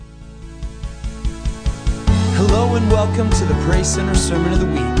Hello and welcome to the Praise Center Sermon of the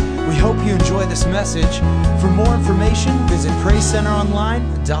Week. We hope you enjoy this message. For more information, visit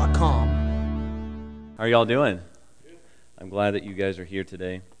PraiseCenterOnline.com. How are y'all doing? I'm glad that you guys are here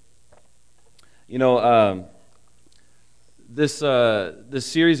today. You know, this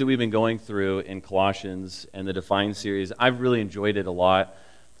series that we've been going through in Colossians and the Define series, I've really enjoyed it a lot.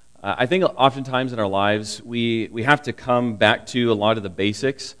 I think oftentimes in our lives, we have to come back to a lot of the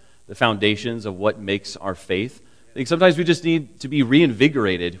basics, the foundations of what makes our faith. I think sometimes we just need to be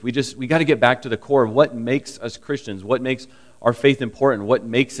reinvigorated. We got to get back to the core of what makes us Christians, what makes our faith important, what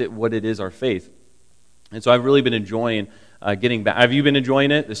makes it what it is our faith. And so I've really been enjoying getting back. Have you been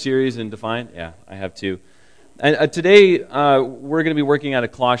enjoying it, the series in Define? Yeah, I have too. And today we're going to be working out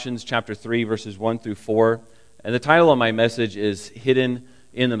of Colossians chapter 3, verses 1 through 4. And the title of my message is Hidden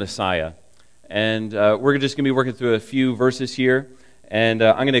in the Messiah. And we're just going to be working through a few verses here. And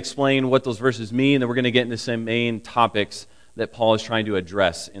I'm going to explain what those verses mean, and then we're going to get into some main topics that Paul is trying to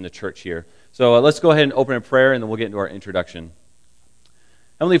address in the church here. So let's go ahead and open in prayer, and then we'll get into our introduction.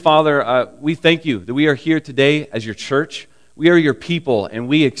 Heavenly Father, we thank you that we are here today as your church. We are your people, and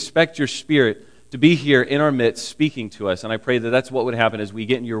we expect your Spirit to be here in our midst speaking to us. And I pray that that's what would happen as we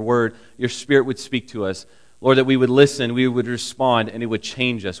get in your word. Your Spirit would speak to us. Lord, that we would listen, we would respond, and it would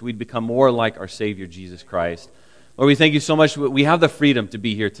change us. We'd become more like our Savior, Jesus Christ. Lord, we thank you so much. We have the freedom to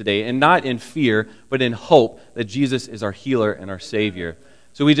be here today, and not in fear, but in hope that Jesus is our healer and our Savior.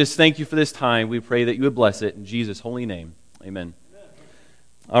 So we just thank you for this time. We pray that you would bless it in Jesus' holy name. Amen.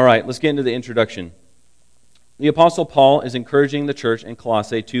 All right, let's get into the introduction. The Apostle Paul is encouraging the church in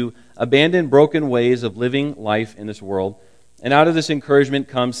Colossae to abandon broken ways of living life in this world, and out of this encouragement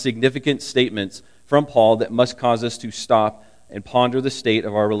comes significant statements from Paul that must cause us to stop and ponder the state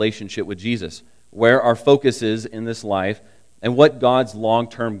of our relationship with Jesus, where our focus is in this life, and what God's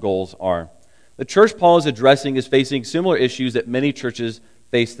long-term goals are. The church Paul is addressing is facing similar issues that many churches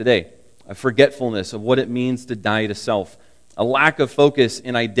face today: a forgetfulness of what it means to die to self, a lack of focus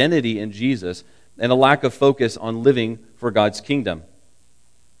in identity in Jesus, and a lack of focus on living for God's kingdom.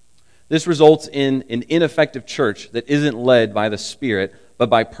 This results in an ineffective church that isn't led by the Spirit, but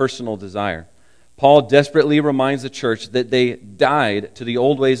by personal desire. Paul desperately reminds the church that they died to the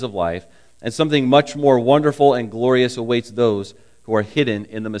old ways of life, and something much more wonderful and glorious awaits those who are hidden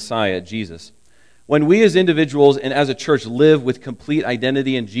in the Messiah, Jesus. When we as individuals and as a church live with complete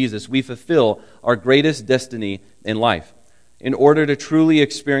identity in Jesus, we fulfill our greatest destiny in life. In order to truly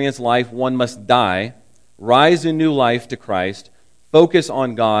experience life, one must die, rise in new life to Christ, focus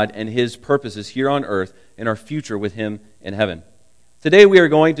on God and His purposes here on earth, and our future with Him in heaven. Today we are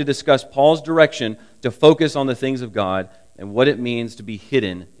going to discuss Paul's direction to focus on the things of God and what it means to be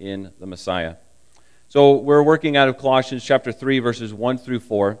hidden in the Messiah. So we're working out of Colossians chapter 3, verses 1 through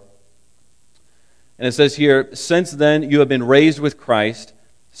 4. And it says here, "Since then you have been raised with Christ,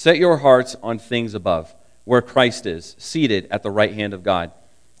 set your hearts on things above, where Christ is, seated at the right hand of God.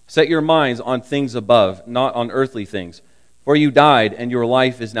 Set your minds on things above, not on earthly things. For you died, and your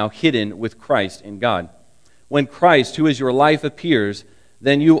life is now hidden with Christ in God. When Christ, who is your life, appears,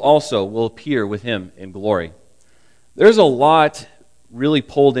 then you also will appear with Him in glory." There's a lot really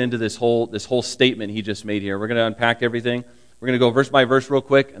pulled into this whole statement he just made here. We're going to unpack everything. We're going to go verse by verse real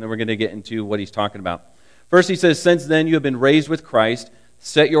quick, and then we're going to get into what he's talking about. First, he says, "Since then you have been raised with Christ,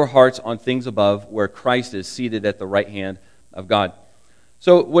 set your hearts on things above, where Christ is seated at the right hand of God."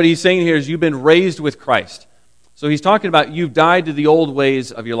 So what he's saying here is you've been raised with Christ. So he's talking about you've died to the old ways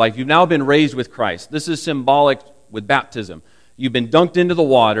of your life. You've now been raised with Christ. This is symbolic with baptism. You've been dunked into the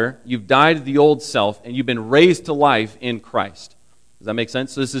water, you've died to the old self, and you've been raised to life in Christ. Does that make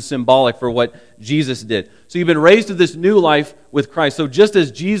sense? So this is symbolic for what Jesus did. So you've been raised to this new life with Christ. So just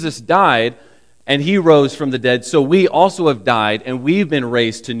as Jesus died and He rose from the dead, so we also have died and we've been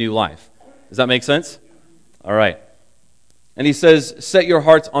raised to new life. Does that make sense? All right. And he says, set your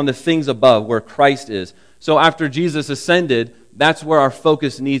hearts on the things above, where Christ is. So after Jesus ascended, that's where our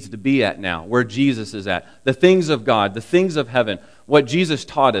focus needs to be at now, where Jesus is at. The things of God, the things of heaven, what Jesus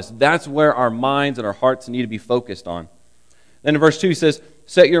taught us, that's where our minds and our hearts need to be focused on. Then in verse 2 he says,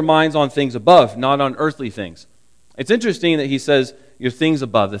 set your minds on things above, not on earthly things. It's interesting that he says your things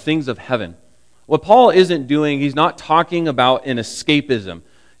above, the things of heaven. What Paul isn't doing, he's not talking about an escapism.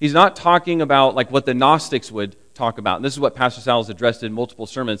 He's not talking about like what the Gnostics would talk about. And this is what Pastor Sal has addressed in multiple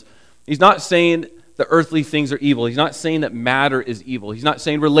sermons. He's not saying the earthly things are evil. He's not saying that matter is evil. He's not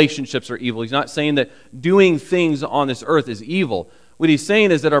saying relationships are evil. He's not saying that doing things on this earth is evil. What he's saying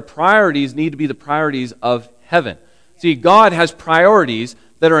is that our priorities need to be the priorities of heaven. See, God has priorities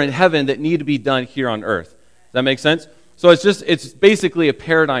that are in heaven that need to be done here on earth. Does that make sense? So it's basically a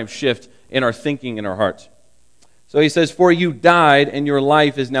paradigm shift in our thinking and our hearts. So he says, "For you died, and your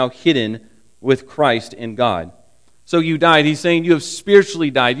life is now hidden with Christ in God." So you died. He's saying you have spiritually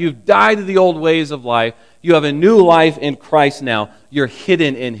died. You've died to the old ways of life. You have a new life in Christ now. You're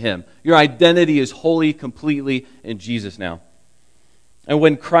hidden in Him. Your identity is wholly, completely in Jesus now. And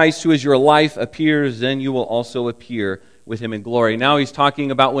when Christ, who is your life, appears, then you will also appear with Him in glory. Now he's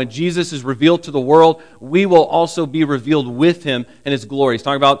talking about when Jesus is revealed to the world, we will also be revealed with Him in His glory. He's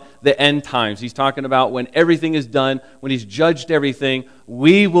talking about the end times. He's talking about when everything is done, when He's judged everything,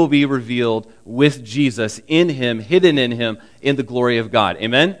 we will be revealed with Jesus in Him, hidden in Him, in the glory of God.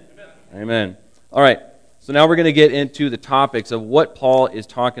 Amen? Amen. Amen. All right, so now we're going to get into the topics of what Paul is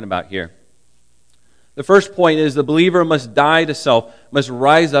talking about here. The first point is the believer must die to self, must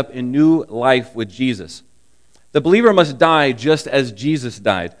rise up in new life with Jesus. The believer must die just as Jesus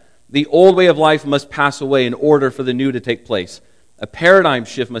died. The old way of life must pass away in order for the new to take place. A paradigm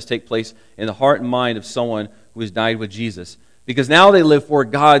shift must take place in the heart and mind of someone who has died with Jesus. Because now they live for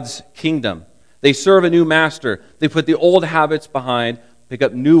God's kingdom. They serve a new master. They put the old habits behind, pick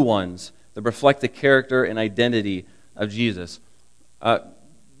up new ones that reflect the character and identity of Jesus.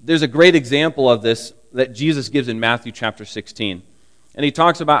 There's a great example of this that Jesus gives in Matthew chapter 16. And he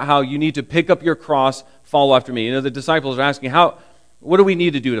talks about how you need to pick up your cross, follow after me. You know, the disciples are asking, what do we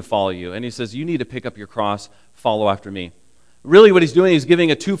need to do to follow you? And he says, you need to pick up your cross, follow after me. Really what he's doing is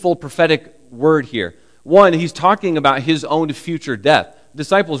giving a twofold prophetic word here. One, he's talking about his own future death.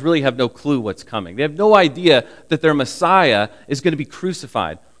 Disciples really have no clue what's coming. They have no idea that their Messiah is going to be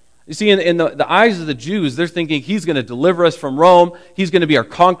crucified. You see, in the eyes of the Jews, they're thinking he's going to deliver us from Rome. He's going to be our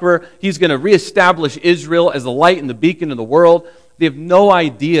conqueror. He's going to reestablish Israel as the light and the beacon of the world. They have no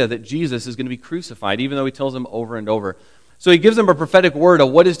idea that Jesus is going to be crucified, even though he tells them over and over. So he gives them a prophetic word of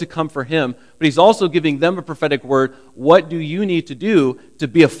what is to come for him, but he's also giving them a prophetic word. What do you need to do to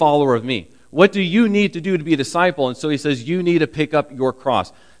be a follower of me? What do you need to do to be a disciple? And so he says, you need to pick up your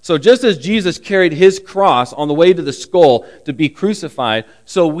cross. So just as Jesus carried his cross on the way to the skull to be crucified,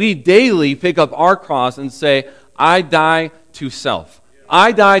 so we daily pick up our cross and say, I die to self.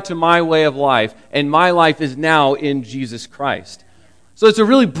 I die to my way of life, and my life is now in Jesus Christ. So it's a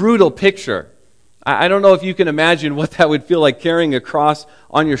really brutal picture. I don't know if you can imagine what that would feel like, carrying a cross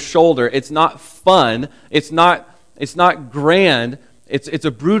on your shoulder. It's not fun. It's not grand. It's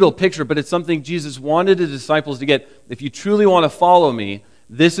a brutal picture, but it's something Jesus wanted his disciples to get. If you truly want to follow me,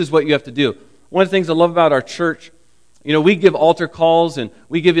 this is what you have to do. One of the things I love about our church, you know, we give altar calls and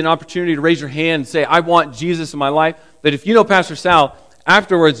we give you an opportunity to raise your hand and say, I want Jesus in my life. But if you know Pastor Sal,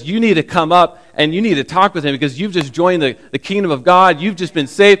 afterwards you need to come up and you need to talk with him because you've just joined the kingdom of God. You've just been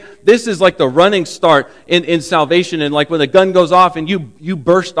saved. This is like the running start in salvation. And like when the gun goes off and you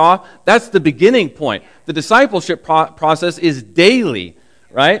burst off, that's the beginning point. The discipleship process is daily,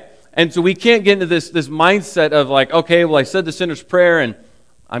 right? And so we can't get into this mindset of like, okay, well, I said the sinner's prayer and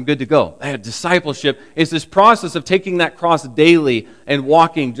I'm good to go. Discipleship is this process of taking that cross daily and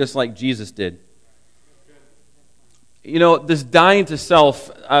walking just like Jesus did. You know, this dying to self,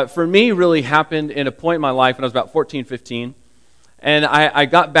 for me, really happened in a point in my life when I was about 14, 15. And I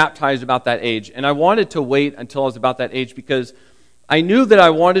got baptized about that age. And I wanted to wait until I was about that age because I knew that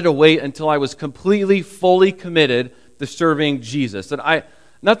I wanted to wait until I was completely, fully committed to serving Jesus. That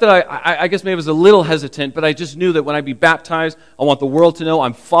I guess maybe I was a little hesitant, but I just knew that when I be baptized, I want the world to know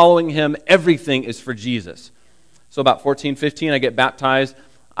I'm following him. Everything is for Jesus. So about 14, 15, I get baptized.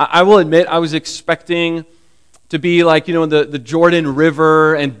 I will admit I was expecting to be like, you know, in the Jordan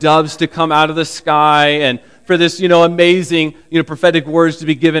River and doves to come out of the sky and for this, you know, amazing, you know, prophetic words to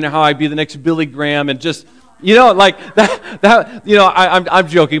be given how I'd be the next Billy Graham and just, you know, like that you know, I'm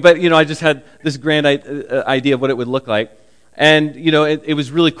joking, but, you know, I just had this grand idea of what it would look like. And, you know, it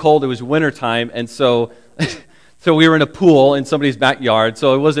was really cold. It was wintertime, and so we were in a pool in somebody's backyard,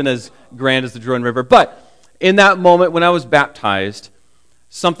 so it wasn't as grand as the Jordan River. But in that moment when I was baptized,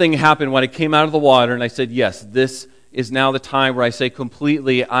 something happened when I came out of the water, and I said, yes, this is now the time where I say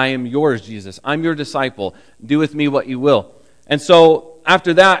completely, I am yours, Jesus. I'm your disciple. Do with me what you will. And so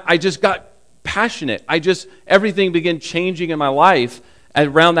after that, I just got passionate. Everything began changing in my life at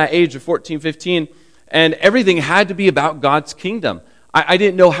around that age of 14, 15, and everything had to be about God's kingdom. I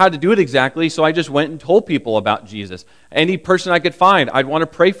didn't know how to do it exactly, so I just went and told people about Jesus. Any person I could find, I'd want to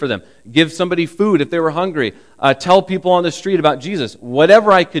pray for them, give somebody food if they were hungry, tell people on the street about Jesus.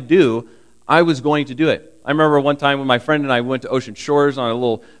 Whatever I could do, I was going to do it. I remember one time when my friend and I went to Ocean Shores on a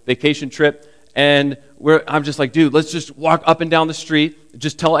little vacation trip, And I'm just like, dude, let's just walk up and down the street,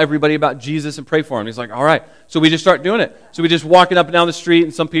 just tell everybody about Jesus and pray for him. He's like, all right. So we just start doing it. So we just walking up and down the street,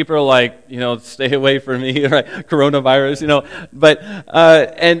 and some people are like, stay away from me, right? Coronavirus, But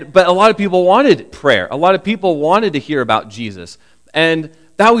a lot of people wanted prayer. A lot of people wanted to hear about Jesus. And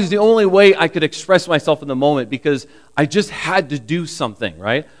that was the only way I could express myself in the moment, because I just had to do something,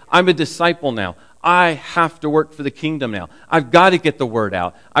 right? I'm a disciple now. I have to work for the kingdom now. I've got to get the word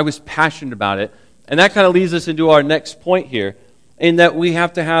out. I was passionate about it. And that kind of leads us into our next point here, in that we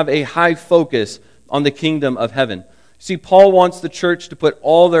have to have a high focus on the kingdom of heaven. See, Paul wants the church to put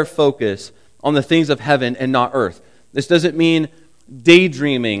all their focus on the things of heaven and not earth. This doesn't mean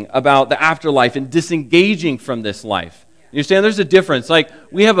daydreaming about the afterlife and disengaging from this life. You understand? There's a difference. Like,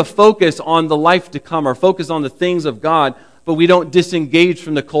 we have a focus on the life to come, or focus on the things of God, but we don't disengage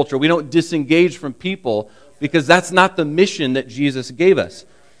from the culture. We don't disengage from people, because that's not the mission that Jesus gave us.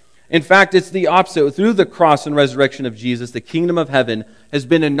 In fact, it's the opposite. Through the cross and resurrection of Jesus, the kingdom of heaven has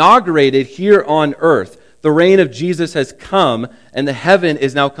been inaugurated here on earth. The reign of Jesus has come, and the heaven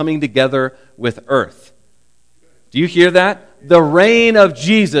is now coming together with earth. Do you hear that? The reign of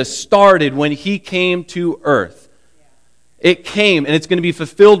Jesus started when he came to earth. It came, and it's going to be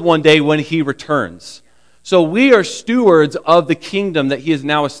fulfilled one day when he returns. So we are stewards of the kingdom that he has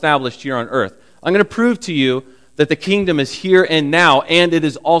now established here on earth. I'm going to prove to you that the kingdom is here and now, and it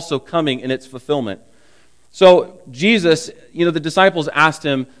is also coming in its fulfillment. So Jesus, the disciples asked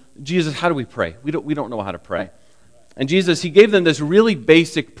him, Jesus, how do we pray? We don't know how to pray. And Jesus, he gave them this really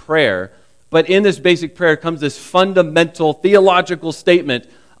basic prayer, but in this basic prayer comes this fundamental theological statement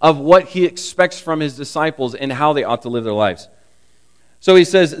of what he expects from his disciples and how they ought to live their lives. So he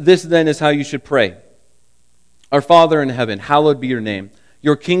says, this then is how you should pray. Our Father in heaven, hallowed be your name.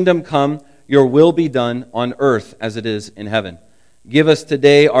 Your kingdom come, your will be done on earth as it is in heaven. Give us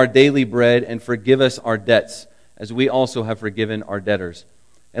today our daily bread, and forgive us our debts, as we also have forgiven our debtors.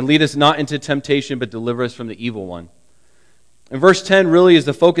 And lead us not into temptation, but deliver us from the evil one. And verse 10 really is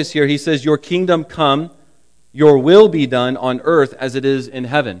the focus here. He says, your kingdom come, your will be done on earth as it is in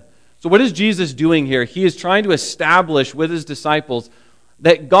heaven. So what is Jesus doing here? He is trying to establish with his disciples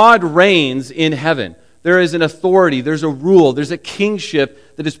that God reigns in heaven. There is an authority, there's a rule, there's a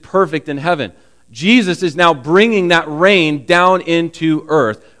kingship that is perfect in heaven. Jesus is now bringing that reign down into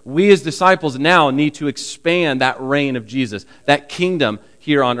earth. We as disciples now need to expand that reign of Jesus, that kingdom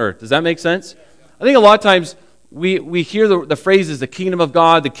here on earth. Does that make sense? I think a lot of times we hear the phrases, the kingdom of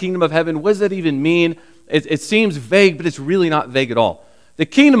God, the kingdom of heaven. What does that even mean? It seems vague, but it's really not vague at all. The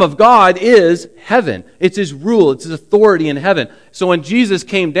kingdom of God is heaven. It's his rule. It's his authority in heaven. So when Jesus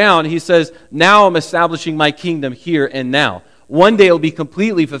came down, he says, now I'm establishing my kingdom here and now. One day it will be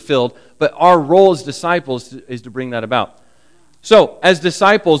completely fulfilled, but our role as disciples is to bring that about. So, as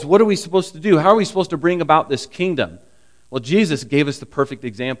disciples, what are we supposed to do? How are we supposed to bring about this kingdom? Well, Jesus gave us the perfect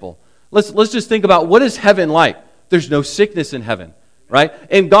example. Let's just think about, what is heaven like? There's no sickness in heaven, right?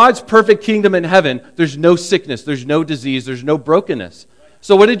 In God's perfect kingdom in heaven, there's no sickness, there's no disease, there's no brokenness.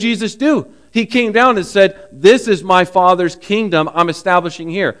 So what did Jesus do? He came down and said, this is my Father's kingdom I'm establishing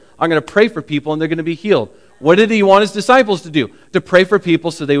here. I'm going to pray for people and they're going to be healed. What did he want his disciples to do? To pray for people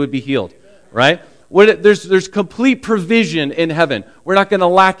so they would be healed, right? There's complete provision in heaven. We're not going to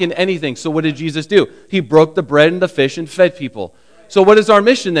lack in anything. So what did Jesus do? He broke the bread and the fish and fed people. So what is our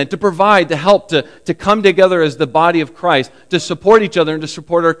mission then? To provide, to help, to come together as the body of Christ, to support each other and to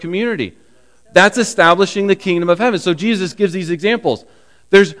support our community. That's establishing the kingdom of heaven. So Jesus gives these examples.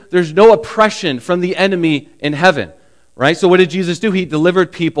 There's no oppression from the enemy in heaven, right? So what did Jesus do? He delivered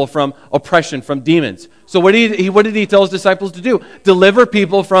people from oppression, from demons. So what did he tell his disciples to do? Deliver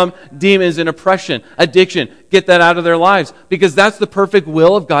people from demons and oppression, addiction. Get that out of their lives, because that's the perfect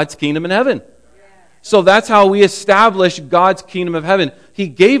will of God's kingdom in heaven. So that's how we establish God's kingdom of heaven. He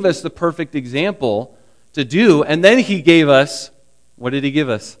gave us the perfect example to do, and then he gave us, what did he give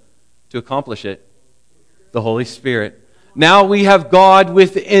us to accomplish it? The Holy Spirit. Now we have God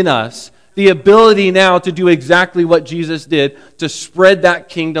within us, the ability now to do exactly what Jesus did, to spread that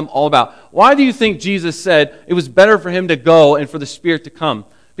kingdom all about. Why do you think Jesus said it was better for him to go and for the Spirit to come?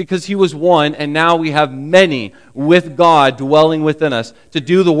 Because he was one, and now we have many with God dwelling within us to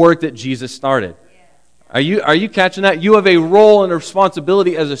do the work that Jesus started. Are you catching that? You have a role and a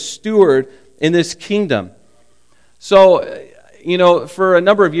responsibility as a steward in this kingdom. So, for a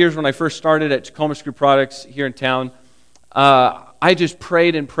number of years when I first started at Tacoma Screw Products here in town, I just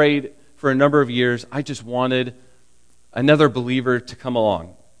prayed and prayed for a number of years. I just wanted another believer to come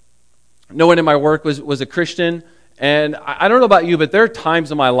along. No one in my work was a Christian, And I don't know about you, but there are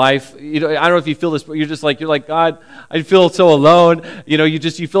times in my life, I don't know if you feel this, but you're like, God, I feel so alone. You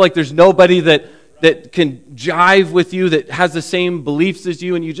feel like there's nobody that can jive with you, that has the same beliefs as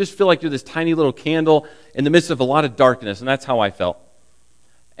you, and you just feel like you're this tiny little candle in the midst of a lot of darkness, and that's how I felt.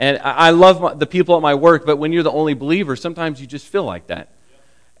 And I love the people at my work, but when you're the only believer, sometimes you just feel like that.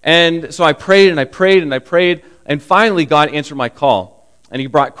 And so I prayed and I prayed and I prayed, and finally God answered my call, and He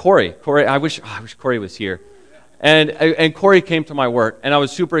brought Corey. I wish Corey was here. And Corey came to my work, and I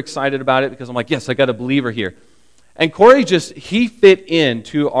was super excited about it because I'm like, yes, I got a believer here. And Corey he fit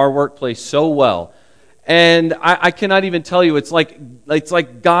into our workplace so well. And I cannot even tell you, it's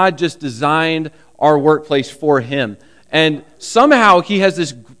like God just designed our workplace for him. And somehow he has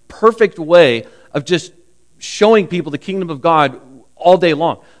this perfect way of just showing people the kingdom of God all day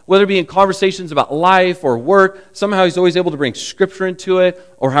long. Whether it be in conversations about life or work, somehow he's always able to bring scripture into it,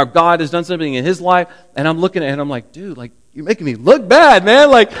 or how God has done something in his life. And I'm looking at it and I'm like, dude, you're making me look bad, man.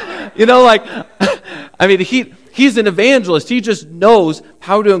 I mean, he's an evangelist. He just knows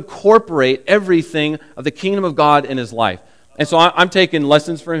how to incorporate everything of the kingdom of God in his life. And so I'm taking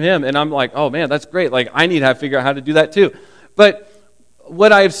lessons from him, and I'm like, oh man, that's great. I need to figure out how to do that too. But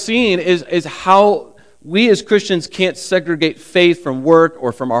what I've seen is how we as Christians can't segregate faith from work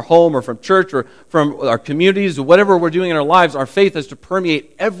or from our home or from church or from our communities or whatever we're doing in our lives. Our faith has to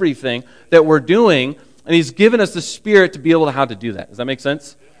permeate everything that we're doing, and He's given us the Spirit to be able to how to do that. Does that make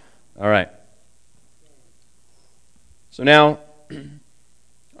sense? All right. So now,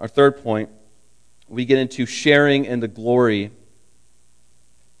 our third point, we get into sharing in the glory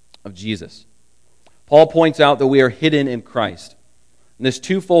of Jesus. Paul points out that we are hidden in Christ. And this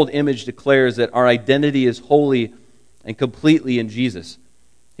twofold image declares that our identity is wholly and completely in Jesus.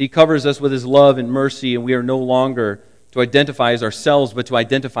 He covers us with His love and mercy, and we are no longer to identify as ourselves, but to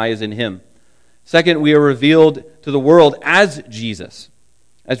identify as in Him. Second, we are revealed to the world as Jesus.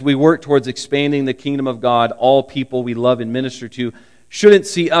 As we work towards expanding the kingdom of God, all people we love and minister to shouldn't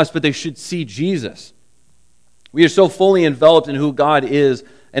see us, but they should see Jesus. We are so fully enveloped in who God is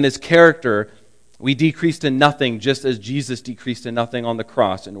and His character, we decrease to nothing just as Jesus decreased to nothing on the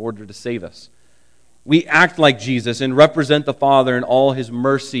cross in order to save us. We act like Jesus and represent the Father in all His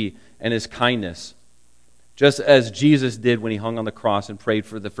mercy and His kindness, just as Jesus did when He hung on the cross and prayed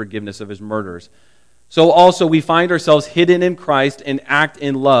for the forgiveness of His murderers. So also we find ourselves hidden in Christ and act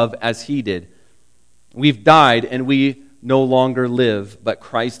in love as He did. We've died and we no longer live, but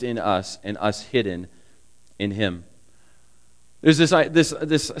Christ in us and us hidden in Him. There's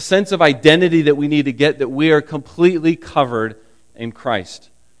this sense of identity that we need to get, that we are completely covered in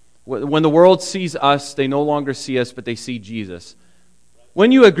Christ. When the world sees us, they no longer see us, but they see Jesus.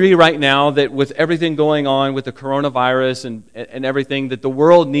 Wouldn't you agree right now that with everything going on with the coronavirus and everything, that the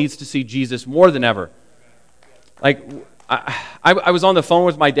world needs to see Jesus more than ever? I was on the phone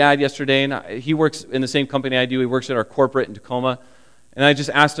with my dad yesterday, and he works in the same company I do. He works at our corporate in Tacoma. And I just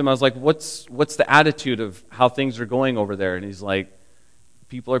asked him, I was like, what's the attitude of how things are going over there? And he's like,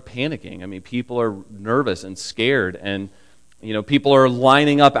 people are panicking. I mean, people are nervous and scared. And, people are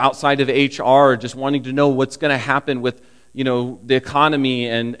lining up outside of HR just wanting to know what's going to happen with, the economy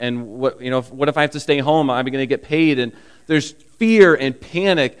and what if I have to stay home? Am I going to get paid? And there's fear and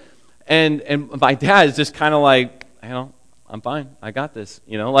panic. And my dad is just kind of like, I'm fine. I got this.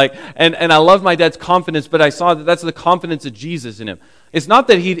 And I love my dad's confidence, but I saw that that's the confidence of Jesus in him. It's not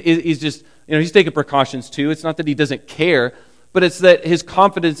that he's just, he's taking precautions too. It's not that he doesn't care, but it's that his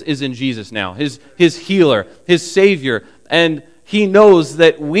confidence is in Jesus now, his healer, his Savior, and he knows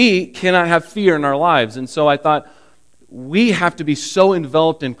that we cannot have fear in our lives. And so I thought, we have to be so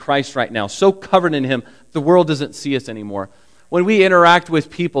enveloped in Christ right now, so covered in Him, the world doesn't see us anymore. When we interact with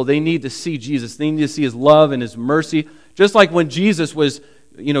people, they need to see Jesus. They need to see His love and His mercy. Just like when Jesus was,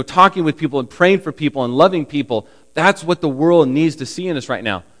 talking with people and praying for people and loving people, that's what the world needs to see in us right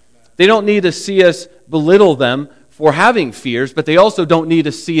now. They don't need to see us belittle them for having fears, but they also don't need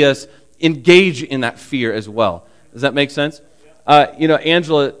to see us engage in that fear as well. Does that make sense?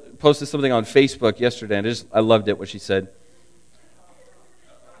 Angela posted something on Facebook yesterday, and I loved it, what she said.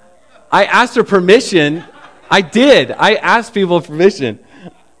 I asked her permission. I did. I asked people permission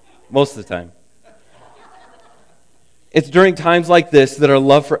most of the time. It's during times like this that our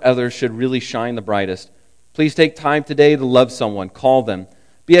love for others should really shine the brightest. Please take time today to love someone. Call them.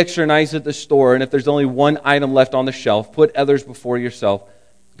 Be extra nice at the store, and if there's only one item left on the shelf, put others before yourself.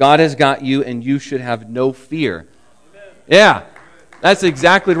 God has got you, and you should have no fear. Amen. Yeah, that's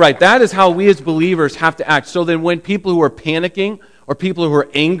exactly right. That is how we as believers have to act. So then when people who are panicking or people who are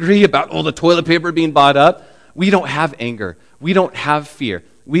angry about the toilet paper being bought up, we don't have anger. We don't have fear.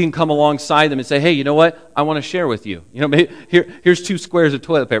 we can come alongside them and say, hey, you know what? I want to share with you. You know, maybe, here's 2 squares of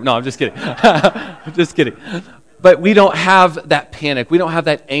toilet paper. No, I'm just kidding. I'm just kidding. But we don't have that panic. We don't have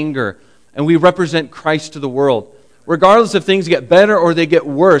that anger. And we represent Christ to the world. Regardless if things get better or they get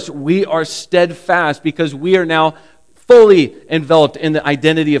worse, we are steadfast because we are now fully enveloped in the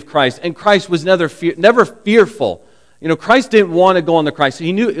identity of Christ. And Christ was never fearful. You know, Christ didn't want to go on the cross.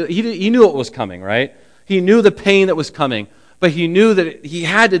 He knew it was coming, right? He knew the pain that was coming. But he knew that he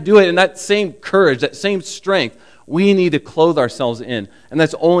had to do it, and that same courage, that same strength, we need to clothe ourselves in. And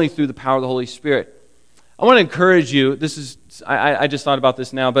that's only through the power of the Holy Spirit. I want to encourage you, I just thought about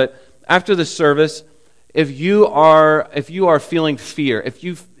this now, but after the service, if you are feeling fear, if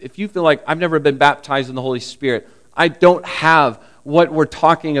you feel like I've never been baptized in the Holy Spirit, I don't have what we're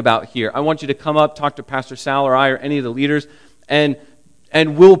talking about here, I want you to come up, talk to Pastor Sal or I or any of the leaders, and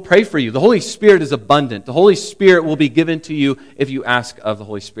we'll pray for you. The Holy Spirit is abundant. The Holy Spirit will be given to you if you ask of the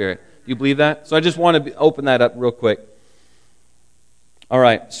Holy Spirit. Do you believe that? So I just want to open that up real quick. All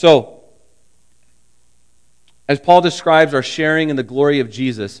right, so as Paul describes our sharing in the glory of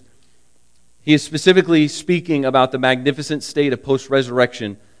Jesus, he is specifically speaking about the magnificent state of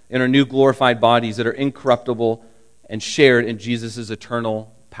post-resurrection in our new glorified bodies that are incorruptible and shared in Jesus'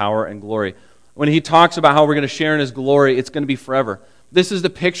 eternal power and glory. When he talks about how we're going to share in his glory, it's going to be forever. This is the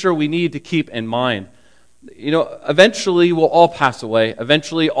picture we need to keep in mind. You know, eventually we'll all pass away.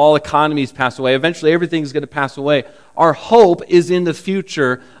 Eventually all economies pass away. Eventually everything's going to pass away. Our hope is in the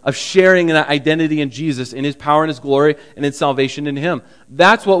future of sharing in that identity in Jesus, in his power and his glory, and in salvation in him.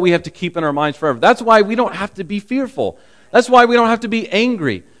 That's what we have to keep in our minds forever. That's why we don't have to be fearful. That's why we don't have to be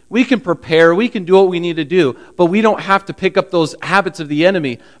angry. We can prepare, we can do what we need to do, but we don't have to pick up those habits of the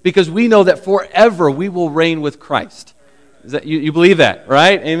enemy because we know that forever we will reign with Christ. Is that, you believe that,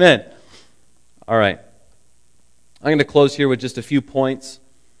 right? Amen. All right. I'm going to close here with just a few points.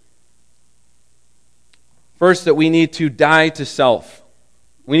 First, that we need to die to self.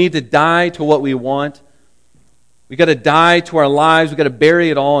 We need to die to what we want. We've got to die to our lives. We've got to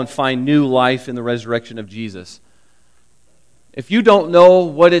bury it all and find new life in the resurrection of Jesus. If you don't know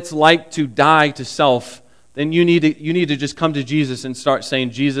what it's like to die to self, then you need to just come to Jesus and start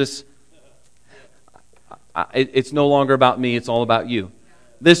saying, Jesus, it's no longer about me, it's all about you.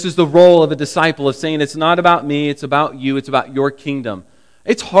 This is the role of a disciple, of saying it's not about me, it's about you, it's about your kingdom.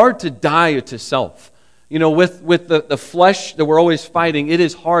 It's hard to die to self. You know, with the flesh that we're always fighting, it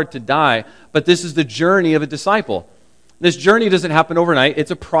is hard to die, but this is the journey of a disciple. This journey doesn't happen overnight.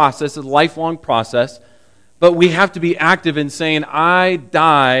 It's a process, a lifelong process, but we have to be active in saying, I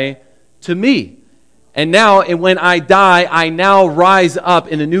die to me. And now, and when I die, I now rise up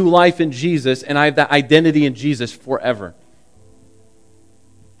in a new life in Jesus, and I have that identity in Jesus forever.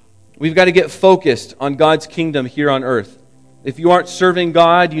 We've got to get focused on God's kingdom here on earth. If you aren't serving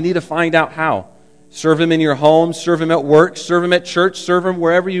God, you need to find out how. Serve Him in your home, serve Him at work, serve Him at church, serve Him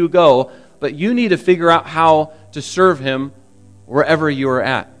wherever you go, but you need to figure out how to serve Him wherever you are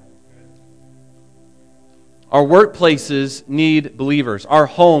at. Our workplaces need believers. Our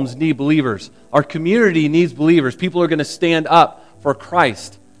homes need believers. Our community needs believers. People are going to stand up for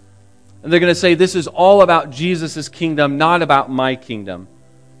Christ. And they're going to say, this is all about Jesus' kingdom, not about my kingdom.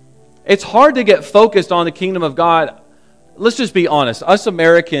 It's hard to get focused on the kingdom of God. Let's just be honest. Us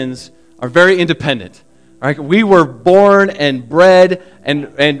Americans are very independent. Right? We were born and bred,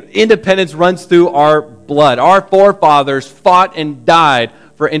 and independence runs through our blood. Our forefathers fought and died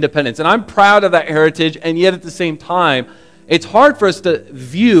for independence. And I'm proud of that heritage, and yet at the same time, it's hard for us to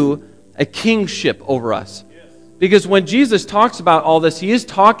view a kingship over us. Because when Jesus talks about all this, He is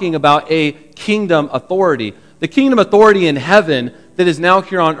talking about a kingdom authority. The kingdom authority in heaven that is now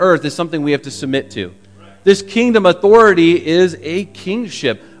here on earth is something we have to submit to. This kingdom authority is a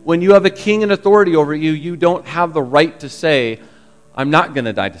kingship. When you have a king and authority over you, you don't have the right to say, I'm not going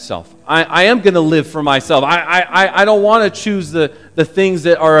to die to self. I am going to live for myself. I don't want to choose the things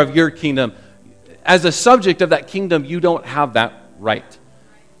that are of your kingdom. As a subject of that kingdom, you don't have that right.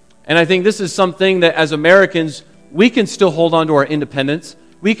 And I think this is something that as Americans, we can still hold on to our independence.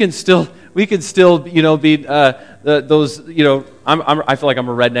 We can still, be those. I feel like I'm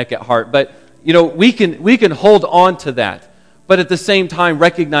a redneck at heart, but we can hold on to that. But at the same time,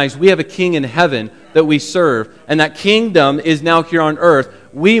 recognize we have a king in heaven that we serve, and that kingdom is now here on earth.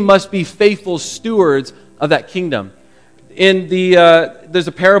 We must be faithful stewards of that kingdom. In there's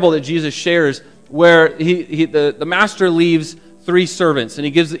a parable that Jesus shares where the master leaves 3 servants, and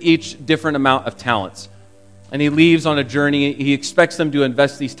he gives each different amount of talents. And he leaves on a journey. He expects them to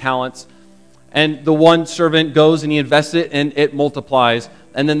invest these talents. And the one servant goes and he invests it, and it multiplies.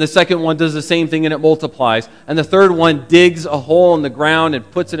 And then the second one does the same thing and it multiplies. And the third one digs a hole in the ground and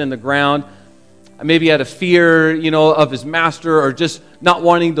puts it in the ground. Maybe out of fear, of his master, or just not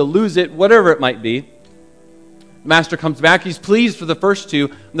wanting to lose it, whatever it might be. The master comes back. He's pleased for the first two.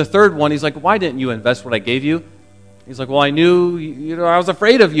 And the third one, he's like, why didn't you invest what I gave you? He's like, well, I knew, I was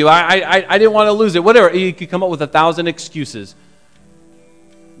afraid of you. I didn't want to lose it. Whatever. He could come up with 1,000 excuses.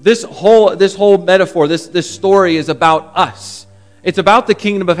 This whole metaphor, this story is about us. It's about the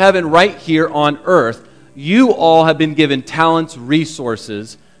kingdom of heaven right here on earth. You all have been given talents,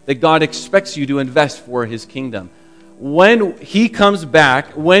 resources that God expects you to invest for His kingdom. When He comes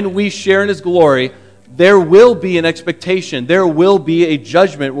back, when we share in His glory, there will be an expectation. There will be a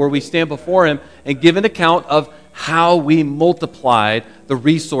judgment where we stand before Him and give an account of how we multiplied the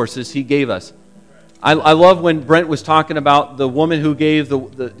resources He gave us. I love when Brent was talking about the woman who gave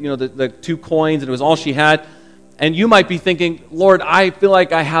the 2 coins and it was all she had. And you might be thinking, Lord, I feel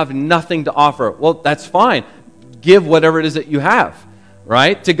like I have nothing to offer. Well, that's fine. Give whatever it is that you have,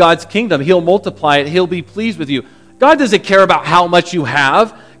 right? To God's kingdom. He'll multiply it. He'll be pleased with you. God doesn't care about how much you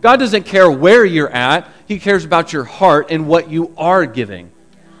have. God doesn't care where you're at. He cares about your heart and what you are giving.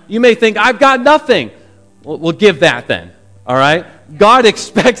 You may think, I've got nothing. Well, we'll give that then, all right? God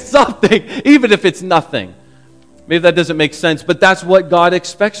expects something, even if it's nothing. Maybe that doesn't make sense, but that's what God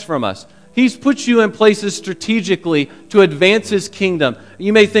expects from us. He's put you in places strategically to advance His kingdom.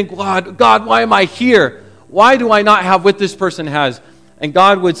 You may think, God, why am I here? Why do I not have what this person has? And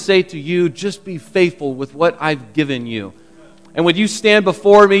God would say to you, just be faithful with what I've given you. And when you stand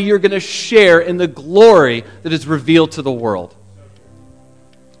before me, you're going to share in the glory that is revealed to the world.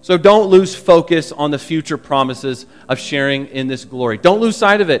 So don't lose focus on the future promises of sharing in this glory. Don't lose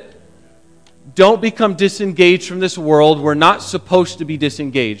sight of it. Don't become disengaged from this world. We're not supposed to be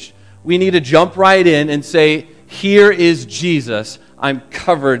disengaged. We need to jump right in and say, here is Jesus. I'm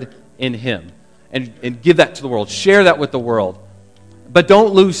covered in Him. And give that to the world. Share that with the world. But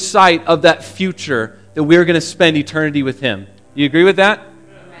don't lose sight of that future that we're going to spend eternity with Him. You agree with that?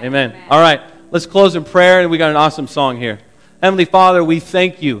 Amen. All right. Let's close in prayer, and we got an awesome song here. Heavenly Father, we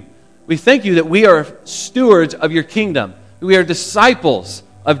thank You. We thank You that we are stewards of Your kingdom. We are disciples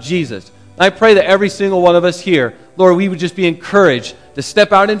of Jesus. And I pray that every single one of us here, Lord, we would just be encouraged to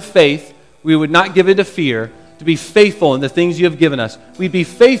step out in faith. We would not give in to fear, to be faithful in the things You have given us. We'd be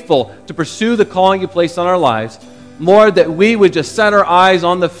faithful to pursue the calling You placed on our lives. Lord, that we would just set our eyes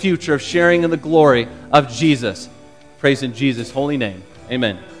on the future of sharing in the glory of Jesus. Praise in Jesus' holy name.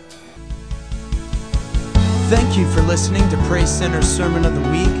 Amen. Thank you for listening to Praise Center's Sermon of the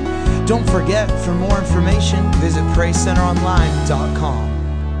Week. Don't forget, for more information, visit PraiseCenterOnline.com.